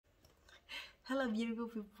Hello beautiful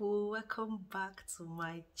people, welcome back to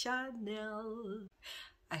my channel.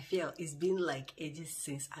 I feel it's been like ages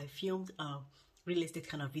since I filmed a real estate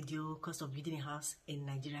kind of video, cost of building a house in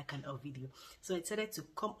Nigeria kind of video. So I decided to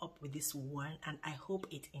come up with this one, and I hope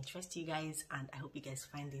it interests you guys and I hope you guys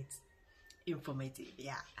find it informative.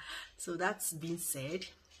 Yeah, so that's being said,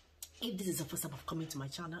 if this is the first time of coming to my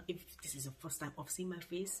channel, if this is the first time of seeing my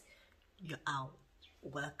face, you're out.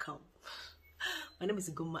 Welcome. My name is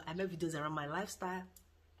Ugonma. I make videos around my lifestyle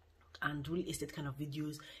and real estate kind of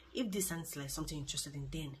videos. If this sounds like something interested in,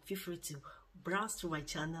 then feel free to browse through my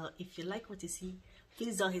channel. If you like what you see,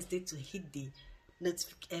 please don't hesitate to hit the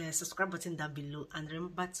subscribe button down below, and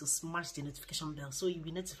remember to smash the notification bell so you'll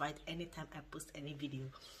be notified anytime I post any video.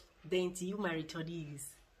 Then to you, my returnees,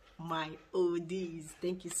 my ODs,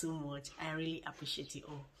 thank you so much. I really appreciate you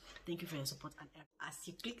all. Thank you for your support. And as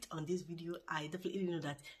you clicked on this video, I definitely know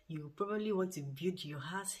that you probably want to build your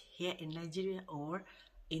house here in Nigeria or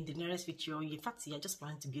in the nearest future. In fact, you're just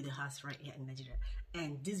planning to build a house right here in Nigeria,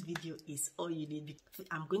 and this video is all you need.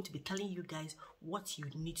 I'm going to be telling you guys what you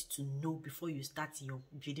need to know before you start your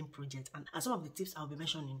building project, and some of the tips I'll be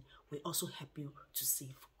mentioning will also help you to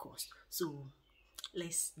save cost. So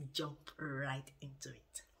let's jump right into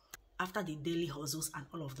it. After the daily hustles and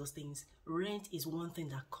all of those things, rent is one thing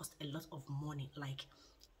that costs a lot of money. Like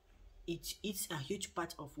it's a huge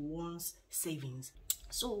part of one's savings.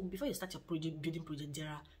 So before you start your building project, there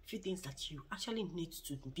are a few things that you actually need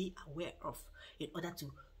to be aware of in order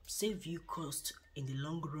to save you cost in the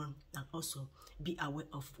long run, and also be aware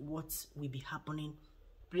of what will be happening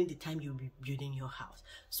during the time you'll be building your house.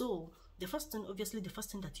 So the first thing, obviously, the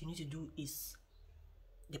first thing that you need to do is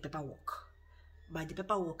the paperwork. By the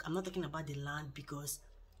paperwork, I'm not talking about the land, because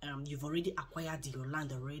you've already acquired your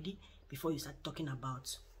land already before you start talking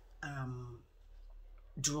about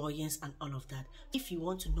drawings and all of that. If you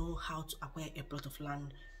want to know how to acquire a plot of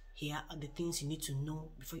land, here are the things you need to know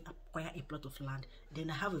before you acquire a plot of land. Then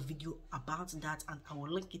I have a video about that, and I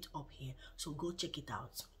will link it up here, so go check it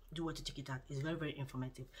out. Do want to check it out. It's very, very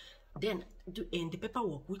informative. Then in the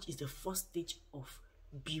paperwork, which is the first stage of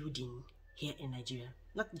building here in Nigeria,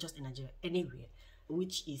 not just in Nigeria, anywhere,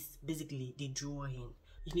 which is basically the drawing.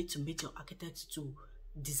 You need to meet your architect to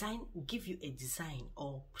design, give you a design,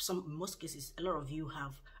 or in most cases, a lot of you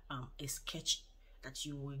have a sketch that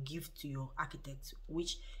you will give to your architect,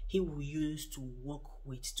 which he will use to work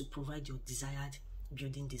with to provide your desired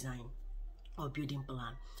building design or building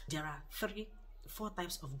plan. There are four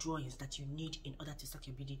types of drawings that you need in order to start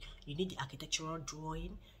your building. You need the architectural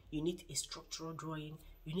drawing, you need a structural drawing,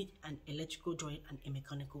 you need an electrical drawing, and a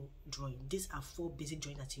mechanical drawing. These are four basic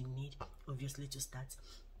drawings that you need, obviously, to start.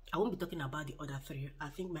 I won't be talking about the other three. I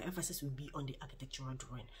think my emphasis will be on the architectural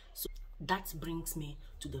drawing. So that brings me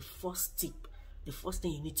to the first tip. The first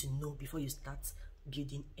thing you need to know before you start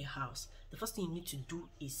building a house. The first thing you need to do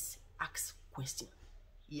is ask questions.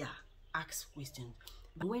 Yeah, ask questions.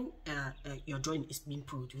 When your drawing is being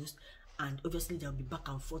produced, and obviously there will be back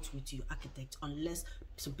and forth with your architect, unless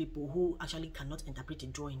some people who actually cannot interpret a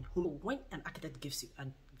drawing. When an architect gives you a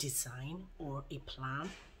design or a plan,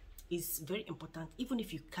 it's very important. Even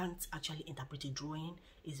if you can't actually interpret a drawing,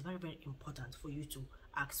 it's very, very important for you to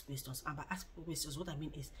ask questions. And by asking questions, what I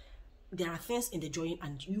mean is, there are things in the drawing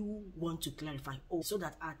and you want to clarify, so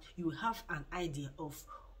that you have an idea of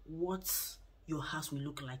what your house will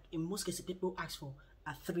look like. In most cases, people ask for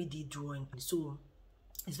a 3D drawing, so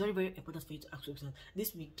it's very, very important for you to ask questions.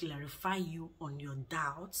 This will clarify you on your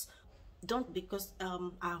doubts. Because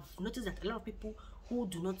I've noticed that a lot of people who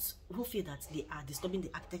feel that they are disturbing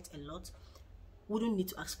the architect a lot wouldn't need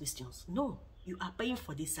to ask questions. No, you are paying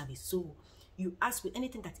for this service, so you ask with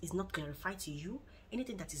anything that is not clarified to you,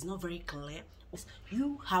 anything that is not very clear.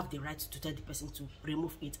 You have the right to tell the person to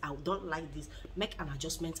remove it. I don't like this, make an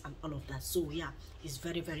adjustment, and all of that. So yeah, it's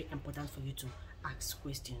very, very important for you to ask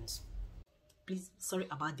questions. Please, sorry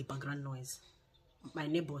about the background noise. My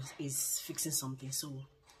neighbor is fixing something, so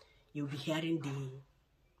you'll be hearing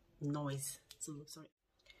the noise. So sorry.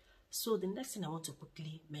 So the next thing I want to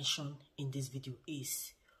quickly mention in this video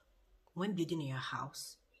is, when building your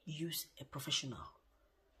house, use a professional,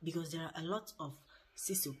 because there are a lot of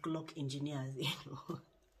 6 o'clock engineers, you know.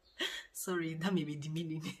 Sorry, that may be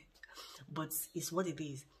demeaning, but it's what it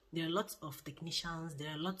is. There are lots of technicians, there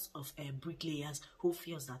are lots of bricklayers who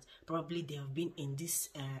feels that probably they have been in this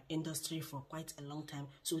industry for quite a long time,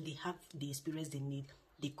 so they have the experience they need.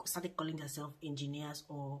 They started calling themselves engineers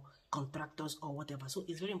or contractors or whatever. So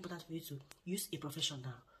it's very important for you to use a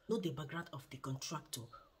professional. Know the background of the contractor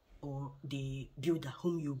or the builder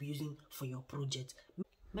whom you'll be using for your project.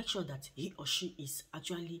 Make sure that he or she is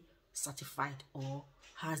actually certified or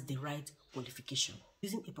has the right qualification.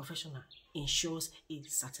 Using a professional ensures a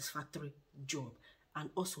satisfactory job, and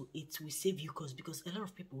also it will save you cost, because a lot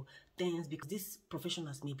of people tend, because these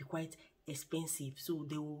professionals may be quite expensive, so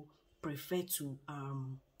they will prefer to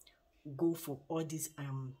go for all these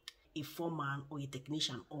a foreman or a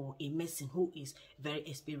technician or a mason who is very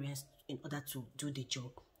experienced in order to do the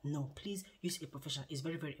job. No, please use a professional. It's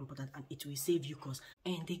very, very important, and it will save you cost.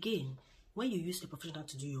 And again, when you use a professional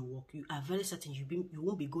to do your work, you are very certain you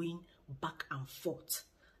won't be going back and forth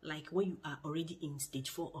like when you are already in stage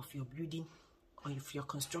 4 of your building or of your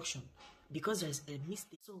construction, because there's a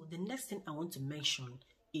mistake. So the next thing I want to mention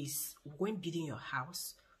is, when building your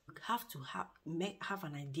house, you have to have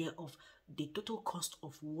an idea of the total cost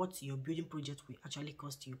of what your building project will actually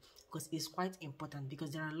cost you, because it's quite important,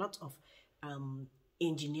 because there are a lot of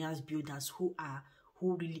engineers, builders who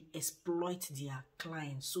really exploit their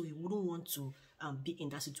clients. So you wouldn't want to be in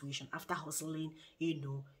that situation. After hustling,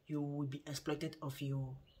 you will be exploited of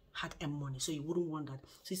your hard-earned money. So you wouldn't want that.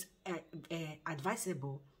 So it's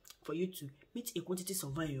advisable for you to meet a quantity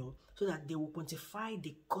surveyor, so that they will quantify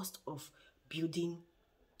the cost of building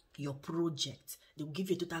your project. They will give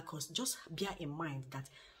you a total cost. Just bear in mind that,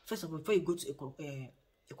 first of all, before you go to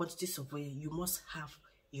a quantity surveyor, you must have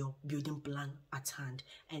your building plan at hand.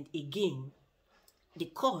 And again, the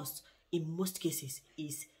cost in most cases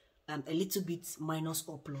is a little bit minus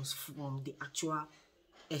or plus from the actual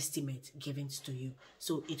estimate given to you.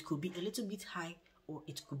 So it could be a little bit high or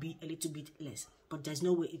it could be a little bit less, but there's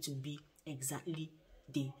no way it will be exactly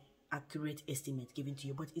the accurate estimate given to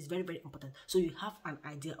you. But it's very, very important, so you have an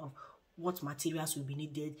idea of what materials will be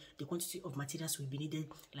needed, the quantity of materials will be needed,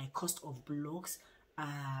 like cost of blocks,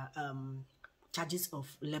 charges of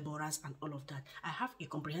laborers, and all of that. I have a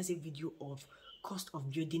comprehensive video of cost of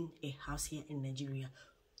building a house here in Nigeria,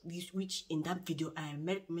 which in that video I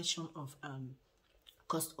made mention of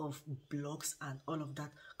cost of blocks and all of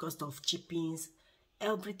that, cost of chippings,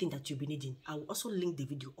 everything that you'll be needing. I will also link the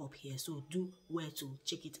video up here, so do where to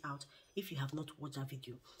check it out if you have not watched that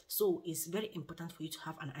video. So it's very important for you to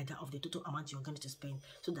have an idea of the total amount you're going to spend,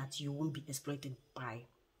 so that you won't be exploited by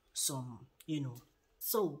some,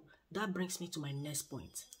 So that brings me to my next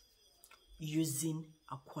point: using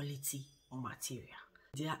a quality material.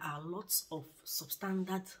 There are lots of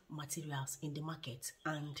substandard materials in the market,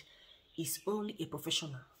 and it's only a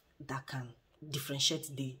professional that can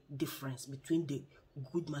differentiate the difference between the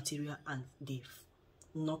good material and the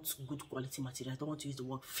not good quality material. I don't want to use the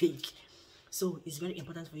word fake. So it's very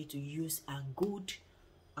important for you to use a good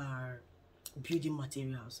building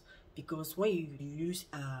materials, because when you use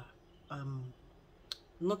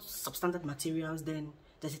not substandard materials, then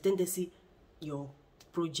there's a tendency your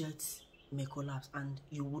projects may collapse, and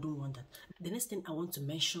you wouldn't want that. The next thing I want to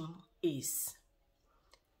mention is,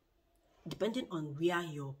 depending on where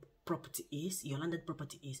your property is, your landed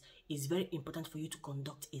property is, it's very important for you to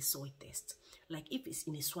conduct a soil test. Like if it's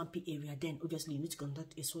in a swampy area, then obviously you need to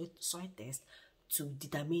conduct a soil test to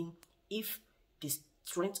determine if the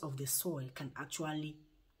strength of the soil can actually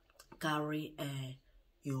carry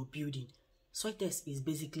your building. Soil test is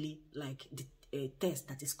basically like a test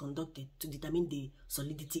that is conducted to determine the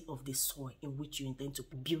solidity of the soil in which you intend to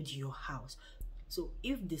build your house. So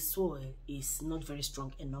if the soil is not very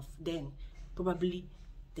strong enough, then probably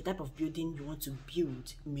the type of building you want to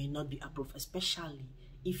build may not be approved, especially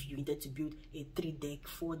if you intend to build a 3-deck,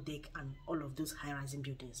 4-deck, and all of those high-rising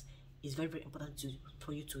buildings. It's very, very important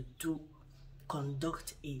for you to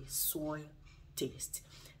conduct a soil test.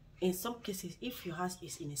 In some cases, if your house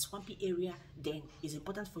is in a swampy area, then it's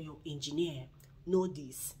important for your engineer know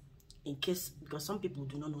this, in case, because some people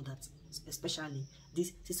do not know that, especially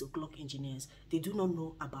these 6 o'clock engineers, they do not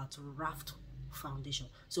know about raft foundation.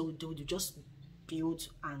 So they will just build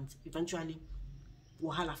and eventually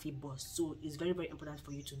wahala fit burst. So it's very, very important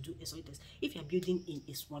for you to do a soil test. If you're building in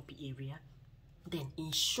a swampy area, then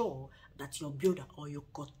ensure that your builder or your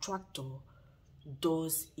contractor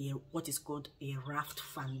does what is called a raft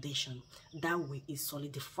foundation. That way it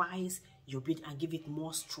solidifies your build and give it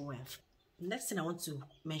more strength. Next thing I want to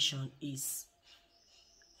mention is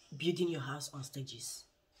building your house on stages.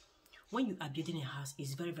 When you are building a house,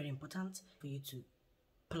 it's very, very important for you to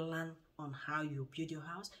plan on how you build your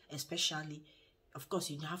house, especially, of course,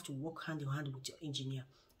 you have to work hand in hand with your engineer,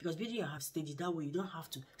 because building your house stages, that way you don't have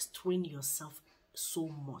to strain yourself so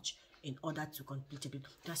much in order to complete it.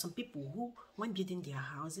 There are some people who, when building their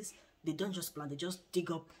houses, they don't just plan, they just dig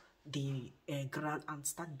up the ground and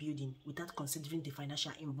start building without considering the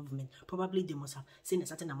financial involvement. Probably they must have seen a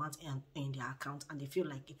certain amount in their account, and they feel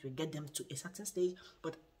like it will get them to a certain stage,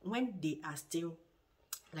 but when they are still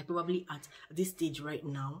like probably at this stage right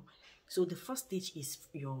now, So the first stage is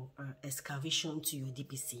your excavation to your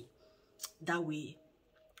DPC. That way,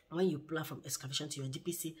 when you plan from excavation to your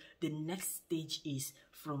DPC, the next stage is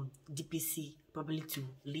from DPC probably to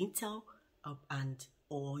lintel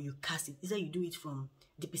or you cast it. Either you do it from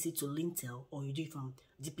DPC to lintel or you do it from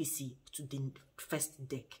DPC to the first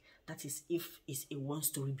deck. That is if it's a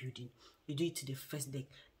one-story building, you do it to the first deck.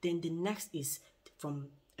 Then the next is from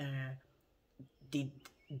the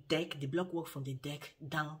deck, the block work from the deck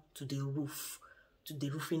down to the roof, to the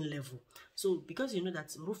roofing level. So because you know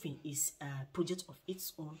that roofing is a project of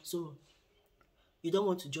its own, so you don't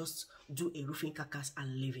want to just do a roofing carcass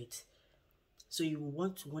and leave it. So you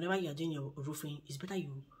want to, whenever you are doing your roofing, it's better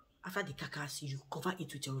you, after the carcass, you cover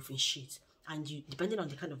it with your roofing sheet, and you, depending on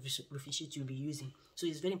the kind of roofing sheet you'll be using. So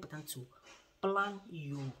it's very important to plan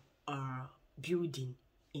your building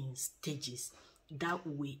in stages. That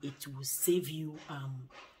way it will save you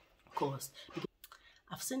cost. Because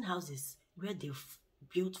I've seen houses where they've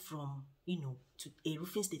built from, you know, to a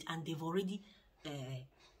roofing stage, and they've already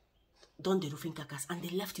done the roofing carcass and they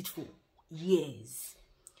left it for years.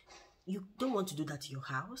 You don't want to do that to your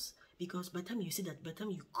house, because by the time you see that, by the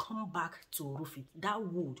time you come back to roof it, that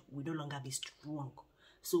wood will no longer be strong.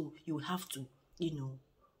 So you will have to, you know,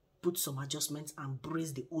 put some adjustments and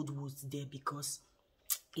brace the old woods there, because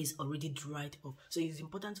it's already dried up. So it's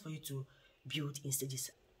important for you to build in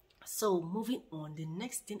stages. So moving on, the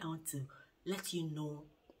next thing I want to let you know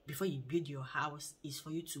before you build your house is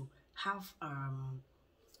for you to have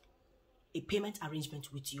a payment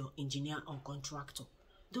arrangement with your engineer or contractor.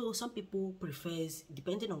 Though some people prefers,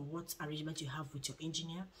 depending on what arrangement you have with your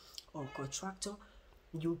engineer or contractor,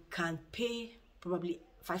 you can pay probably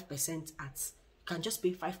 5% you can just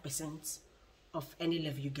pay 5% of any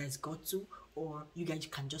level you guys got to, or you guys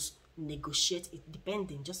can just negotiate it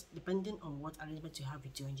depending on what arrangement you have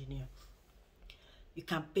with your engineer. You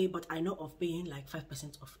can pay, but I know of paying like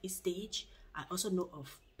 5% of each stage. I also know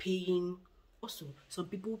of paying, also some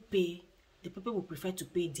people pay, the people will prefer to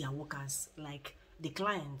pay their workers, like the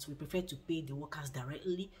clients will prefer to pay the workers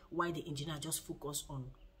directly, while the engineer just focus on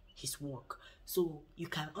his work. So you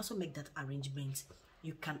can also make that arrangement.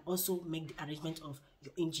 You can also make the arrangement of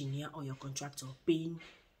your engineer or your contractor paying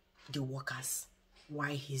the workers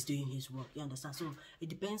while he's doing his work. You understand? So it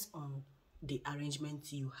depends on the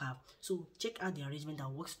arrangement you have. So check out the arrangement that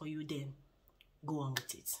works for you, then go on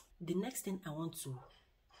with it. The next thing I want to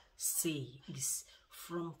say is,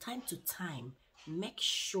 from time to time, make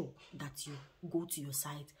sure that you go to your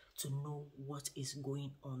site to know what is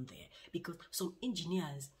going on there, because some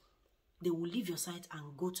engineers, they will leave your site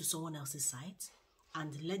and go to someone else's site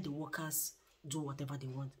and let the workers do whatever they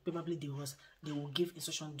want. Probably they will give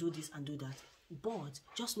instruction, do this and do that. But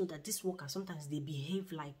just know that these workers, sometimes they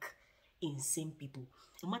behave like insane people.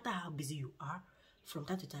 No matter how busy you are, from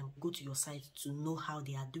time to time, go to your site to know how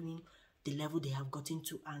they are doing, the level they have gotten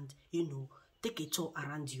to, and, you know, take a tour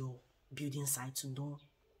around your building site to know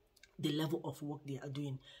the level of work they are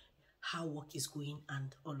doing, how work is going,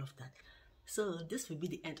 and all of that. So this will be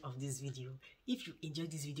the end of this video. If you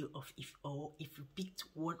enjoyed this video, if you picked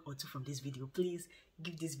one or two from this video, please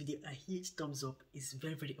give this video a huge thumbs up. It's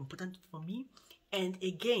very, very important for me. And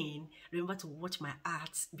again, remember to watch my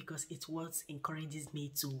art, because it's what encourages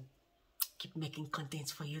me to keep making content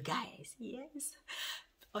for you guys. Yes.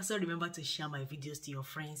 Also remember to share my videos to your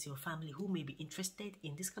friends, your family who may be interested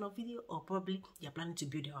in this kind of video, or probably you're planning to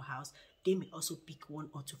build your house. They may also pick one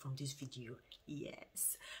or two from this video.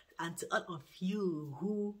 Yes. And to all of you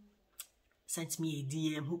who sent me a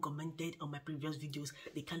DM, who commented on my previous videos,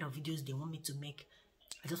 the kind of videos they want me to make,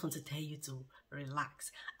 I just want to tell you to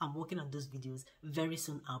relax. I'm working on those videos. Very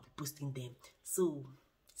soon I'll be posting them. So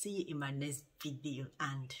see you in my next video,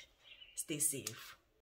 and stay safe.